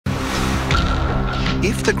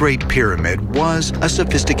If the Great Pyramid was a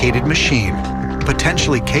sophisticated machine,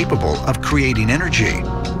 potentially capable of creating energy,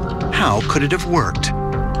 how could it have worked?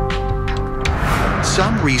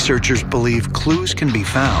 Some researchers believe clues can be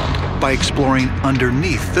found by exploring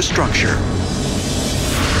underneath the structure.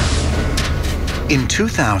 In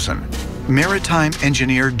 2000, maritime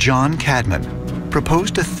engineer John Cadman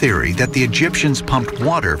proposed a theory that the Egyptians pumped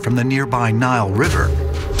water from the nearby Nile River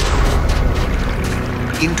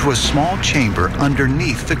into a small chamber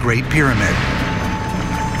underneath the Great Pyramid.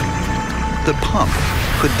 The pump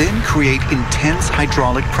could then create intense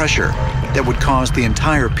hydraulic pressure that would cause the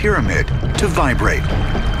entire pyramid to vibrate.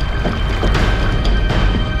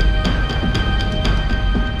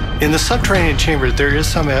 In the subterranean chamber, there is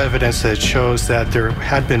some evidence that shows that there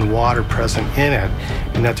had been water present in it,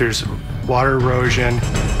 and that there's water erosion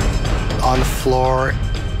on the floor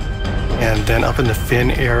and then up in the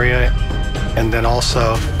fin area, and then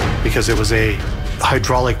also because it was a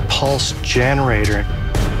hydraulic pulse generator,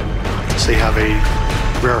 so you have a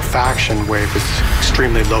rarefaction wave, it's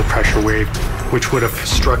extremely low pressure wave, which would have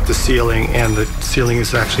struck the ceiling, and the ceiling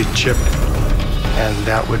is actually chipped, and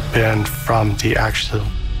that would have been from the actual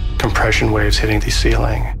compression waves hitting the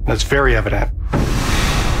ceiling. That's very evident.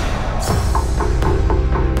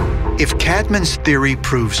 If Cadman's theory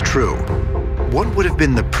proves true, what would have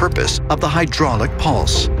been the purpose of the hydraulic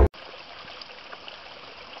pulse?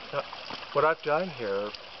 Now, what I've done here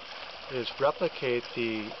is replicate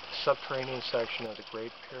the subterranean section of the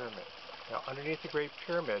Great Pyramid. Now, underneath the Great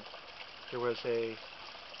Pyramid, there was a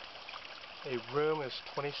room that's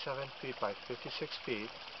 27 feet by 56 feet,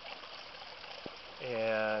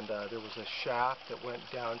 and there was a shaft that went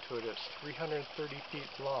down to it. It's 330 feet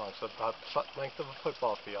long, so about the length of a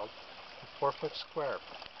football field, 4 foot square.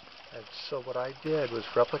 And so what I did was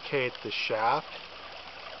replicate the shaft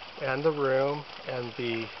and the room and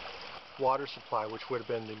the water supply, which would have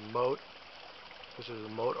been the moat. This is a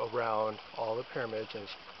moat around all the pyramids,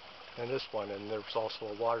 and this one, and there was also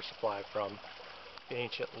a water supply from the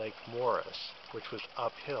ancient Lake Moeris, which was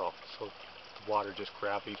uphill, so the water just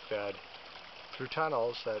gravity fed through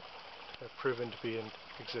tunnels that have proven to be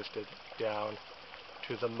existed down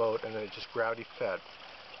to the moat, and then it just gravity fed.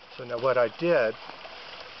 So now what I did,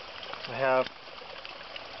 I have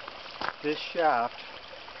this shaft,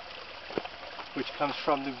 which comes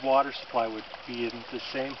from the water supply, would be in the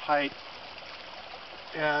same height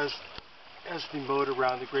as the moat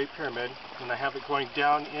around the Great Pyramid, and I have it going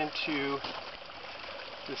down into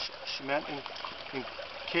this cement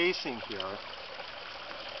encasing here,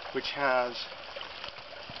 which has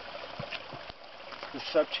the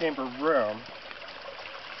subchamber room,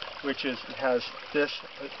 which has this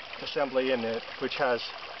assembly in it, which has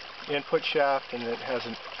input shaft and it has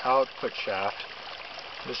an output shaft.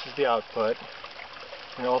 This is the output.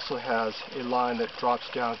 It also has a line that drops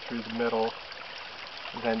down through the middle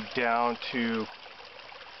and then down to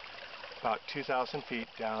about 2,000 feet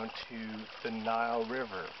down to the Nile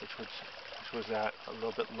River, which was at a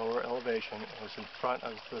little bit lower elevation. It was in front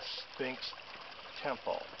of the Sphinx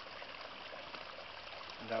temple.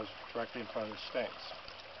 And that was directly in front of the Sphinx.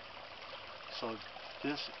 So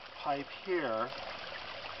this pipe here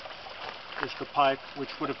is the pipe which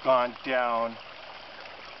would have gone down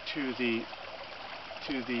to the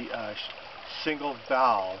single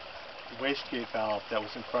valve, wastegate valve that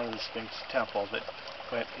was in front of the Sphinx temple that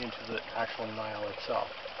went into the actual Nile itself.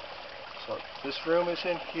 So this room is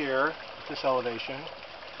in here at this elevation,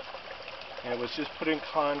 and it was just put in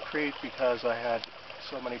concrete because I had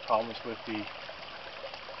so many problems with the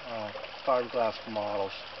fiberglass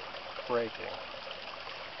models breaking.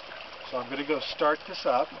 So I'm going to go start this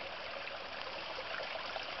up,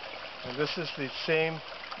 and this is the same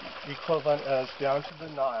equivalent as down to the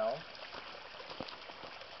Nile.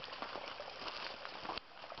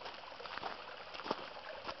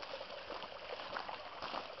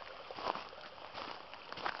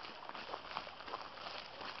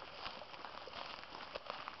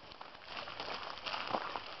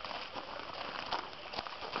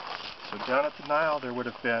 So down at the Nile there would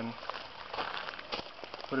have been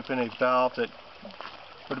a valve that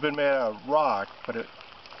would have been made out of rock, but it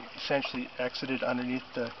essentially exited underneath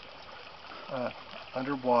the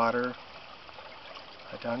underwater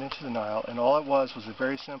down into the Nile, and all it was a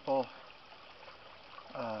very simple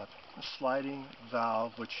sliding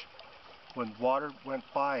valve, which when water went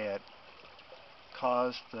by it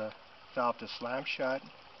caused the valve to slam shut,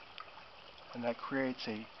 and that creates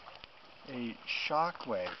a shock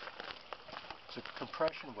wave. It's a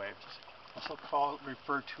compression wave. It's also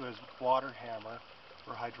referred to as water hammer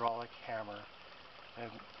or hydraulic hammer, and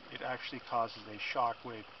it actually causes a shock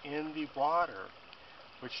wave in the water,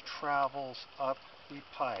 which travels up the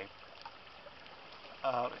pipe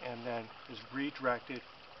and then is redirected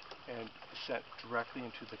and sent directly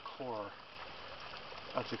into the core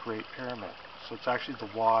of the Great Pyramid. So it's actually the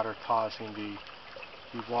water causing the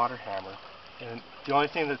water hammer. And the only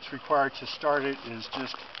thing that's required to start it is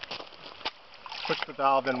just push the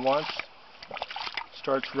valve in once,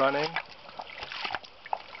 starts running,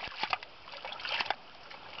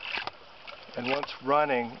 and once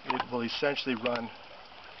running, it will essentially run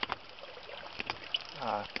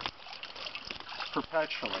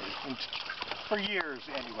perpetually, for years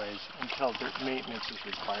anyways, until maintenance is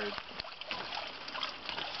required.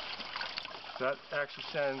 That actually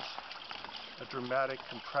sends a dramatic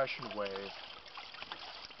compression wave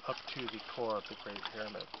up to the core of the Great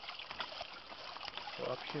Pyramid. So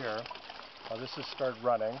up here, this has started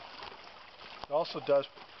running. It also does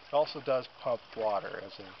pump water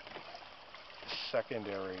as a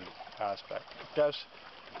secondary aspect. It does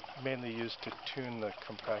mainly use to tune the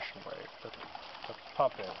compression wave, the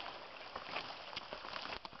pumping.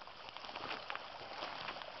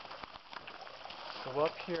 So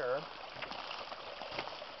up here,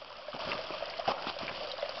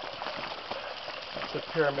 the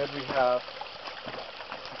pyramid, we have,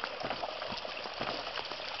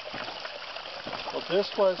 well, this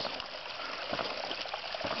was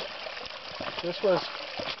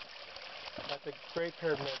at the Great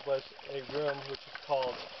Pyramid was a room which is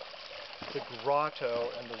called the grotto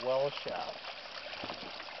and the well shaft.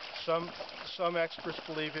 Some experts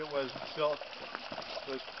believe it was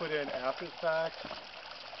put in after the fact,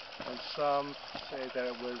 and some say that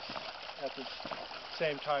it was at the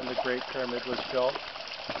same time the Great Pyramid was built.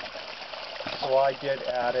 So I did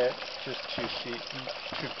add it just to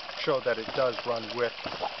show that it does run with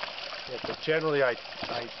it, but generally I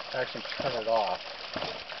actually turn it off.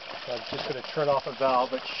 So I'm just going to turn off a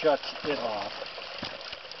valve that shuts it off.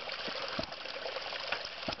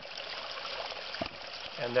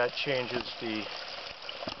 And that changes the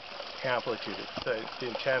amplitude, the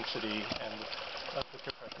intensity, and of the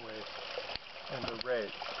compression wave and the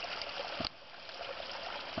rate.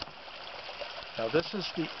 Now this is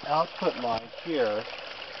the output line here,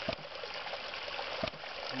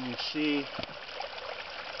 and you see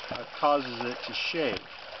it causes it to shake.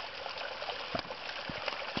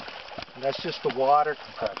 And that's just the water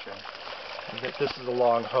compression. And this is a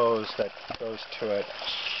long hose that goes to it.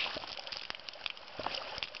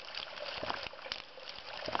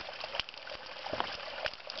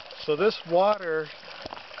 So this water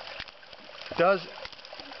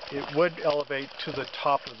would elevate to the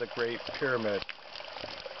top of the Great Pyramid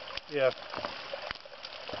if,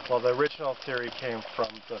 well, the original theory came from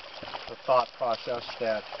the thought process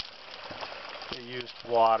that they used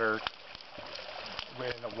water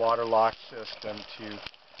in a water lock system to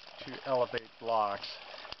elevate blocks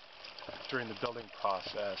during the building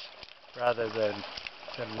process, rather than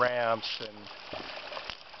ramps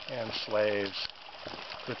and slaves.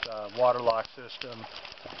 With a water lock system,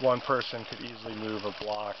 one person could easily move a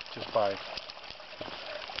block just by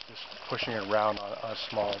pushing it around on a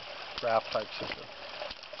small raft type system.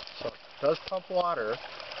 So it does pump water.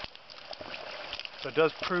 So it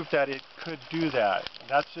does prove that it could do that. And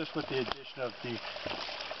that's just with the addition of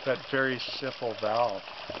that very simple valve.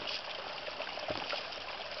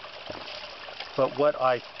 But what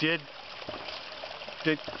I did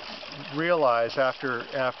realize after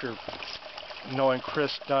knowing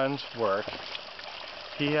Chris Dunn's work,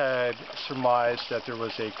 he had surmised that there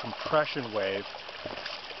was a compression wave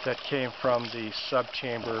that came from the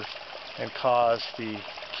subchamber and caused the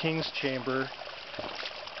king's chamber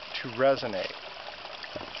to resonate.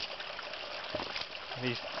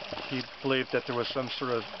 And he believed that there was some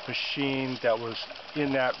sort of machine that was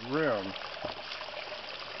in that room.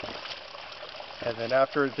 And then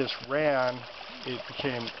after this ran, it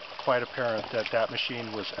became quite apparent that that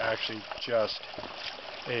machine was actually just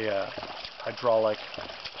a hydraulic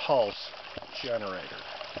pulse generator.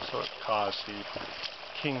 So it caused the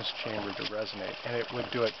king's chamber to resonate, and it would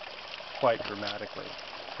do it quite dramatically.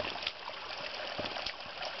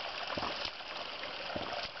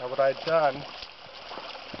 Now what I'd done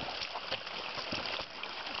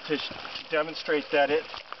to demonstrate that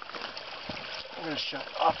I'm going to shut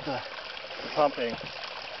off the pumping,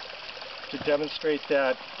 to demonstrate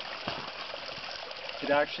that it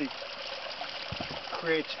actually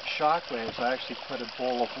creates shock waves. I actually put a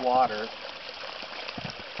bowl of water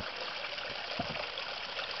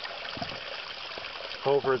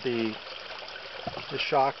over the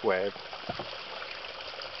shock wave.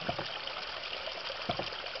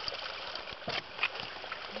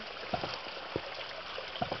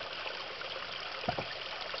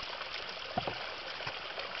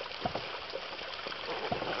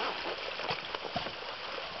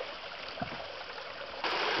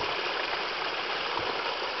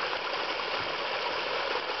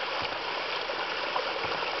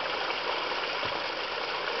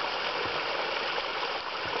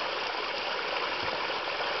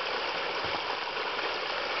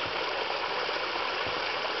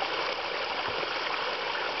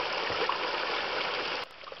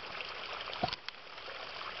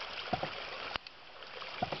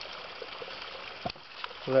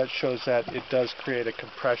 So that shows that it does create a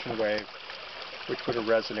compression wave, which would have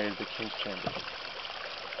resonated the King's chamber.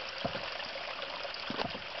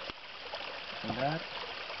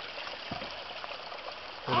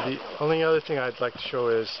 And the only other thing I'd like to show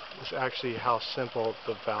is actually how simple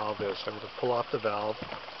the valve is. I'm going to pull off the valve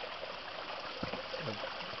and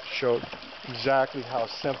show exactly how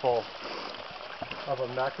simple of a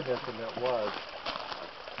mechanism it was.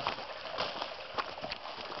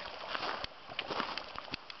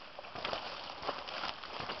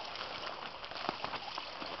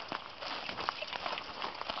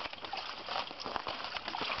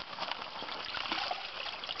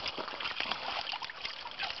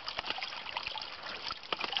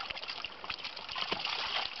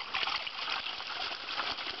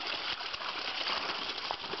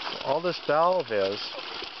 All this valve is,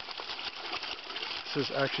 this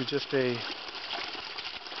is actually just a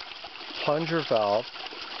plunger valve.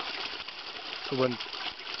 So when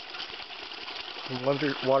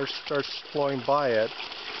water starts flowing by it,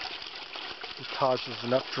 it causes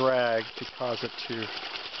enough drag to cause it to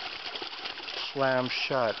slam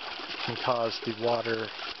shut and cause the water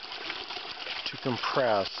to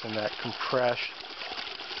compress, and that compression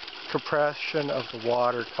of the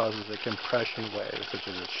water causes a compression wave, which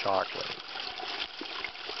is a shock wave.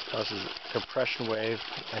 It causes a compression wave,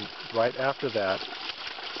 and right after that,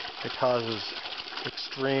 it causes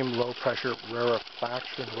extreme low pressure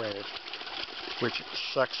rarefaction wave, which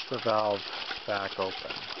sucks the valve back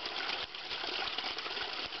open.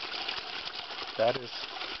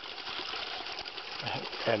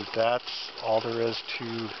 That's all there is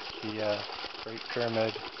to the Great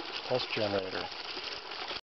Pyramid pulse generator.